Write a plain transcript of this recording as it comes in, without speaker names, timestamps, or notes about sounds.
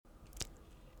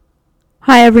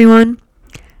Hi, everyone,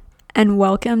 and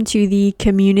welcome to the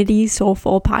Community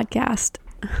Soulful Podcast.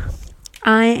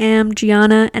 I am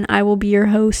Gianna, and I will be your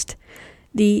host.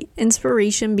 The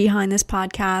inspiration behind this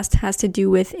podcast has to do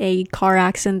with a car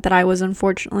accident that I was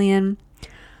unfortunately in.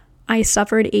 I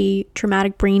suffered a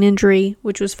traumatic brain injury,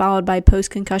 which was followed by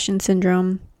post-concussion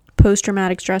syndrome,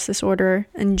 post-traumatic stress disorder,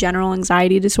 and general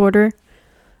anxiety disorder.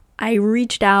 I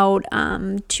reached out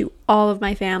to all of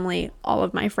my family, all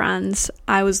of my friends.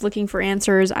 I was looking for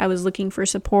answers. I was looking for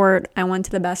support. I went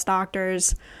to the best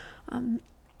doctors.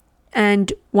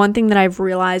 And one thing that I've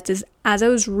realized is as I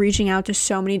was reaching out to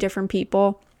so many different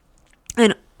people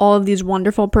and all of these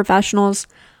wonderful professionals,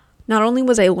 not only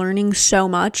was I learning so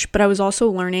much, but I was also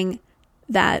learning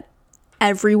that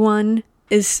everyone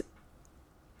is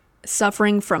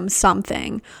suffering from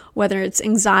something, whether it's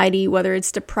anxiety, whether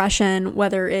it's depression,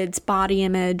 whether it's body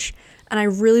image. And I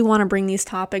really want to bring these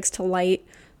topics to light.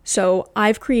 So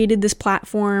I've created this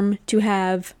platform to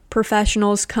have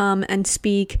professionals come and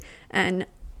speak and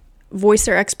voice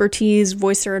their expertise,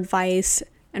 voice their advice,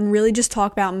 and really just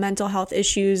talk about mental health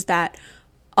issues that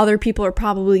other people are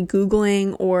probably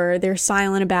Googling or they're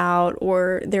silent about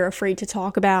or they're afraid to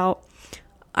talk about.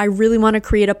 I really want to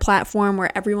create a platform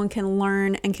where everyone can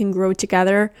learn and can grow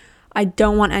together. I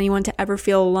don't want anyone to ever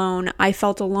feel alone. I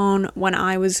felt alone when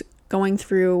I was going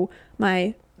through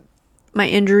my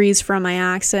injuries from my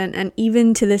accident, and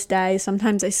even to this day,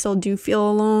 sometimes I still do feel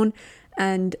alone,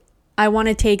 and I want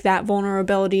to take that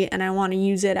vulnerability and I want to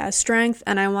use it as strength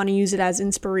and I want to use it as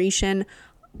inspiration.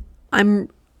 I'm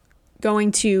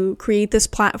going to create this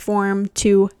platform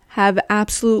to have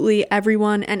absolutely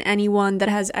everyone and anyone that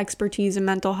has expertise in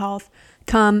mental health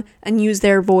come and use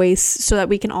their voice so that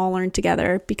we can all learn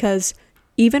together. Because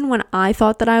even when I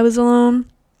thought that I was alone,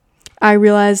 I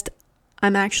realized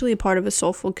I'm actually a part of a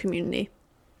soulful community.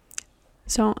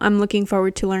 So I'm looking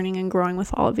forward to learning and growing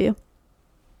with all of you.